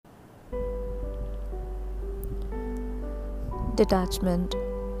Detachment.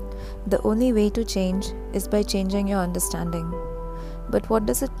 The only way to change is by changing your understanding. But what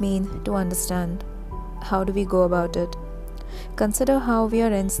does it mean to understand? How do we go about it? Consider how we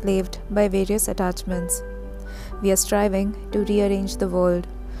are enslaved by various attachments. We are striving to rearrange the world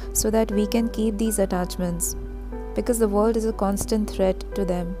so that we can keep these attachments, because the world is a constant threat to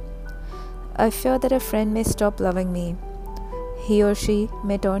them. I fear that a friend may stop loving me. He or she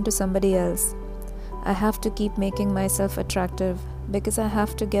may turn to somebody else. I have to keep making myself attractive because I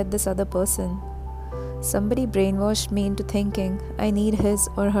have to get this other person. Somebody brainwashed me into thinking I need his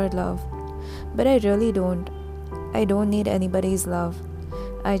or her love. But I really don't. I don't need anybody's love.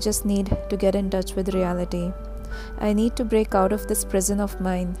 I just need to get in touch with reality. I need to break out of this prison of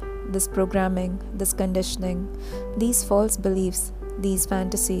mine, this programming, this conditioning, these false beliefs, these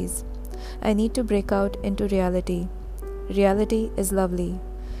fantasies. I need to break out into reality. Reality is lovely.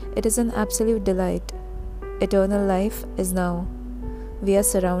 It is an absolute delight. Eternal life is now. We are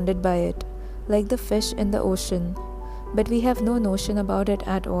surrounded by it, like the fish in the ocean, but we have no notion about it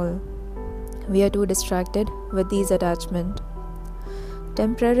at all. We are too distracted with these attachments.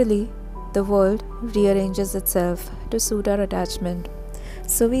 Temporarily, the world rearranges itself to suit our attachment.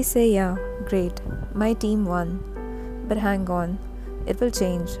 So we say, yeah, great, my team won. But hang on, it will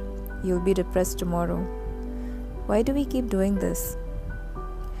change. You'll be depressed tomorrow. Why do we keep doing this?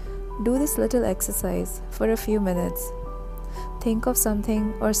 Do this little exercise for a few minutes. Think of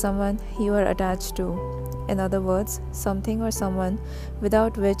something or someone you are attached to. In other words, something or someone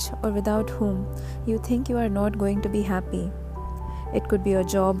without which or without whom you think you are not going to be happy. It could be your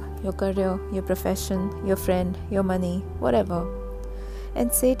job, your career, your profession, your friend, your money, whatever.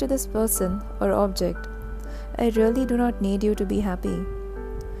 And say to this person or object, I really do not need you to be happy.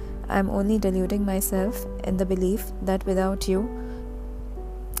 I am only deluding myself in the belief that without you,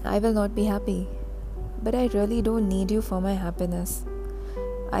 I will not be happy. But I really don't need you for my happiness.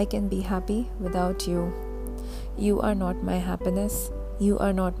 I can be happy without you. You are not my happiness. You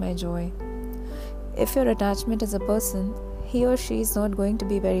are not my joy. If your attachment is a person, he or she is not going to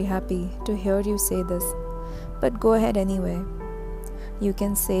be very happy to hear you say this. But go ahead anyway. You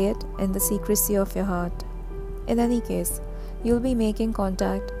can say it in the secrecy of your heart. In any case, you'll be making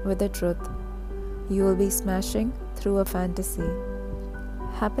contact with the truth. You will be smashing through a fantasy.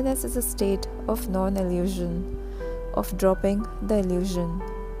 Happiness is a state of non-illusion, of dropping the illusion.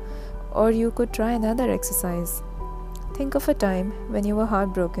 Or you could try another exercise. Think of a time when you were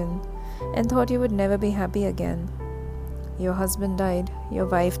heartbroken and thought you would never be happy again. Your husband died, your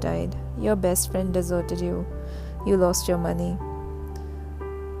wife died, your best friend deserted you, you lost your money.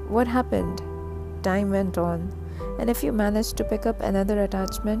 What happened? Time went on, and if you managed to pick up another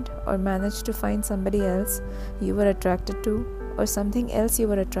attachment or managed to find somebody else you were attracted to or something else you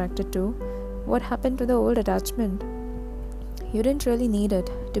were attracted to, what happened to the old attachment? You didn't really need it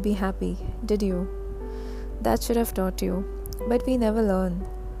to be happy, did you? That should have taught you, but we never learn.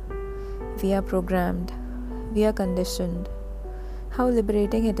 We are programmed. We are conditioned. How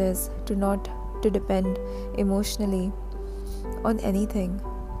liberating it is to not to depend emotionally on anything.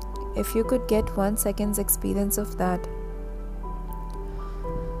 If you could get 1 second's experience of that,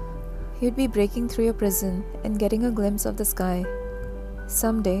 you'd be breaking through your prison and getting a glimpse of the sky.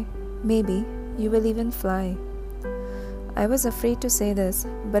 Someday, maybe, you will even fly. I was afraid to say this,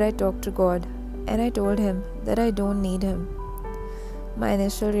 but I talked to God and I told Him that I don't need Him. My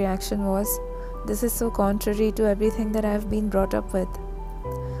initial reaction was, this is so contrary to everything that I have been brought up with.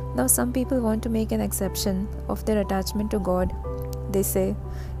 Now some people want to make an exception of their attachment to God. They say,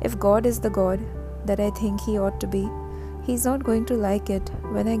 if God is the God that I think He ought to be, He's not going to like it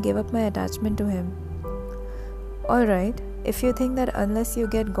when I give up my attachment to Him. Alright, if you think that unless you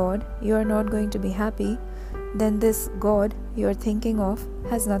get God, you are not going to be happy, then this God you are thinking of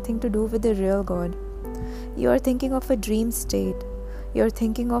has nothing to do with the real God. You are thinking of a dream state. You are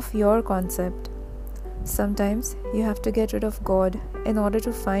thinking of your concept. Sometimes you have to get rid of God in order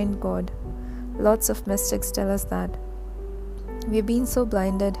to find God. Lots of mystics tell us that. We've been so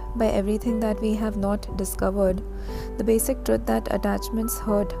blinded by everything that we have not discovered the basic truth that attachments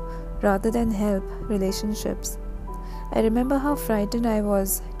hurt rather than help relationships. I remember how frightened I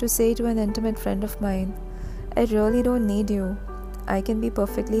was to say to an intimate friend of mine, I really don't need you. I can be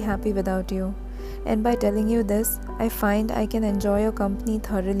perfectly happy without you. And by telling you this, I find I can enjoy your company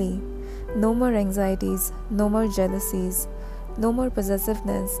thoroughly. No more anxieties, no more jealousies, no more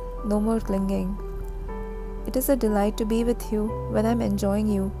possessiveness, no more clinging. It is a delight to be with you when I'm enjoying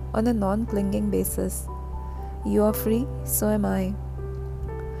you on a non-clinging basis. You are free, so am I.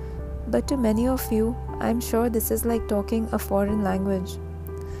 But to many of you, I'm sure this is like talking a foreign language.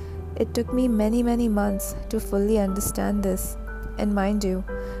 It took me many months to fully understand this, And mind you,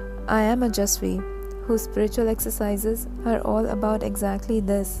 I am a Jasvi, whose spiritual exercises are all about exactly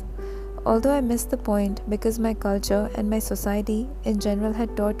this. Although I missed the point because my culture and my society in general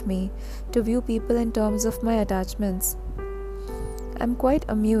had taught me to view people in terms of my attachments. I'm quite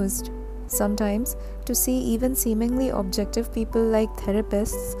amused sometimes to see even seemingly objective people like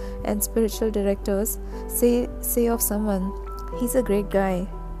therapists and spiritual directors say of someone, "He's a great guy.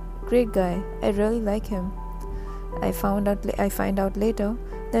 Great guy. I really like him." I find out later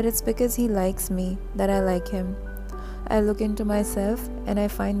that it's because he likes me that I like him. I look into myself and I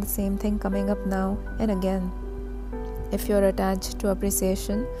find the same thing coming up now and again. If you're attached to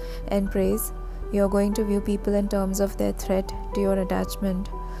appreciation and praise, you're going to view people in terms of their threat to your attachment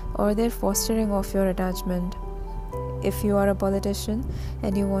or their fostering of your attachment. If you are a politician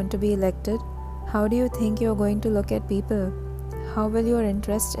and you want to be elected, how do you think you're going to look at people? How will your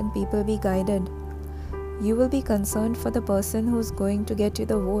interest in people be guided? You will be concerned for the person who's going to get you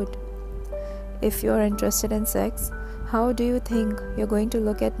the vote. If you're interested in sex, how do you think you're going to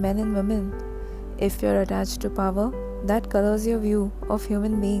look at men and women? If you're attached to power, that colors your view of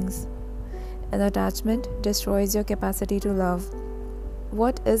human beings. An attachment destroys your capacity to love.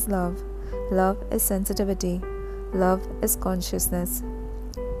 What is love? Love is sensitivity. Love is consciousness.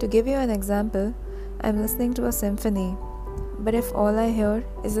 To give you an example, I'm listening to a symphony, but if all I hear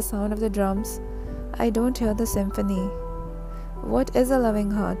is the sound of the drums, I don't hear the symphony. What is a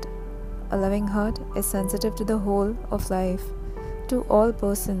loving heart? A loving heart is sensitive to the whole of life, to all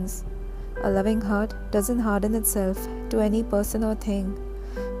persons. A loving heart doesn't harden itself to any person or thing.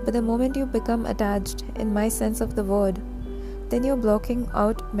 But the moment you become attached, in my sense of the word, then you're blocking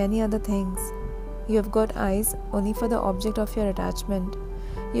out many other things. You've got eyes only for the object of your attachment.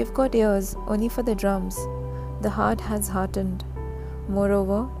 You've got ears only for the drums. The heart has hardened.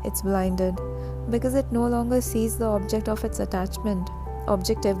 Moreover, it's blinded, because it no longer sees the object of its attachment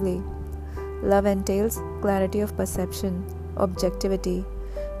objectively. Love entails clarity of perception, objectivity.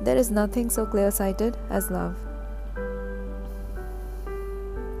 There is nothing so clear-sighted as love.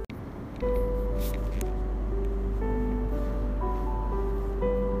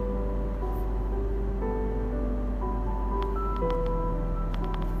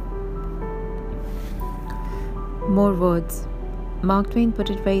 More words. Mark Twain put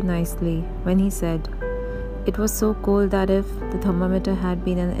it very nicely when he said, "It was so cold that if the thermometer had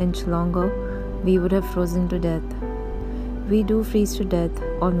been an inch longer, we would have frozen to death." We do freeze to death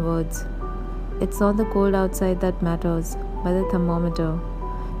on words. It's not the cold outside that matters, but the thermometer.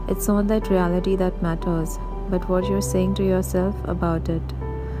 It's not that reality that matters, but what you're saying to yourself about it.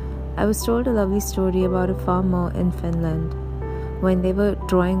 I was told a lovely story about a farmer in Finland. When they were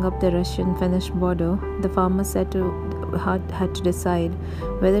drawing up the Russian-Finnish border, the farmer had to decide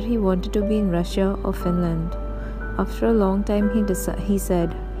whether he wanted to be in Russia or Finland. After a long time, he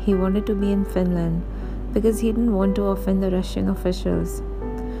said he wanted to be in Finland because he didn't want to offend the Russian officials.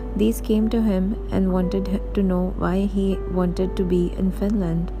 These came to him and wanted to know why he wanted to be in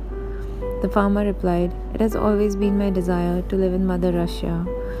Finland. The farmer replied, "It has always been my desire to live in Mother Russia,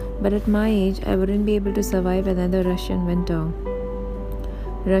 but at my age I wouldn't be able to survive another Russian winter."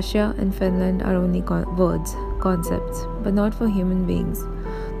 Russia and Finland are only words, concepts, but not for human beings,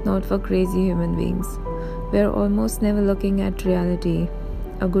 not for crazy human beings. We are almost never looking at reality.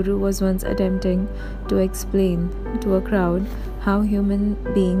 A guru was once attempting to explain to a crowd how human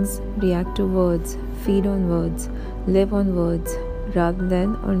beings react to words, feed on words, live on words, rather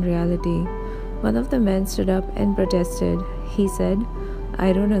than on reality. One of the men stood up and protested. He said,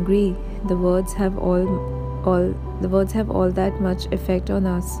 "I don't agree. The words have all that much effect on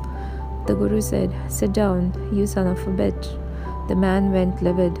us." The guru said, "Sit down, you son of a bitch." The man went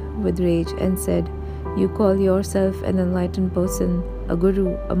livid with rage and said, "You call yourself an enlightened person, a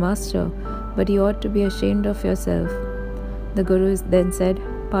guru, a master, but you ought to be ashamed of yourself." The guru then said,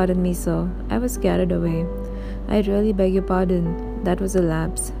 "Pardon me, sir. I was carried away. I really beg your pardon. That was a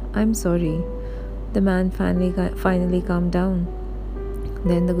lapse. I'm sorry." The man finally calmed down.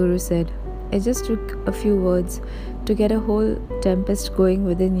 Then the guru said, "It just took a few words to get a whole tempest going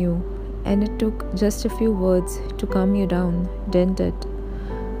within you, and it took just a few words to calm you down, didn't it?"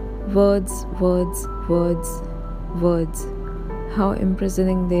 Words, words, words, words. How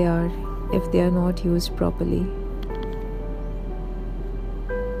imprisoning they are if they are not used properly.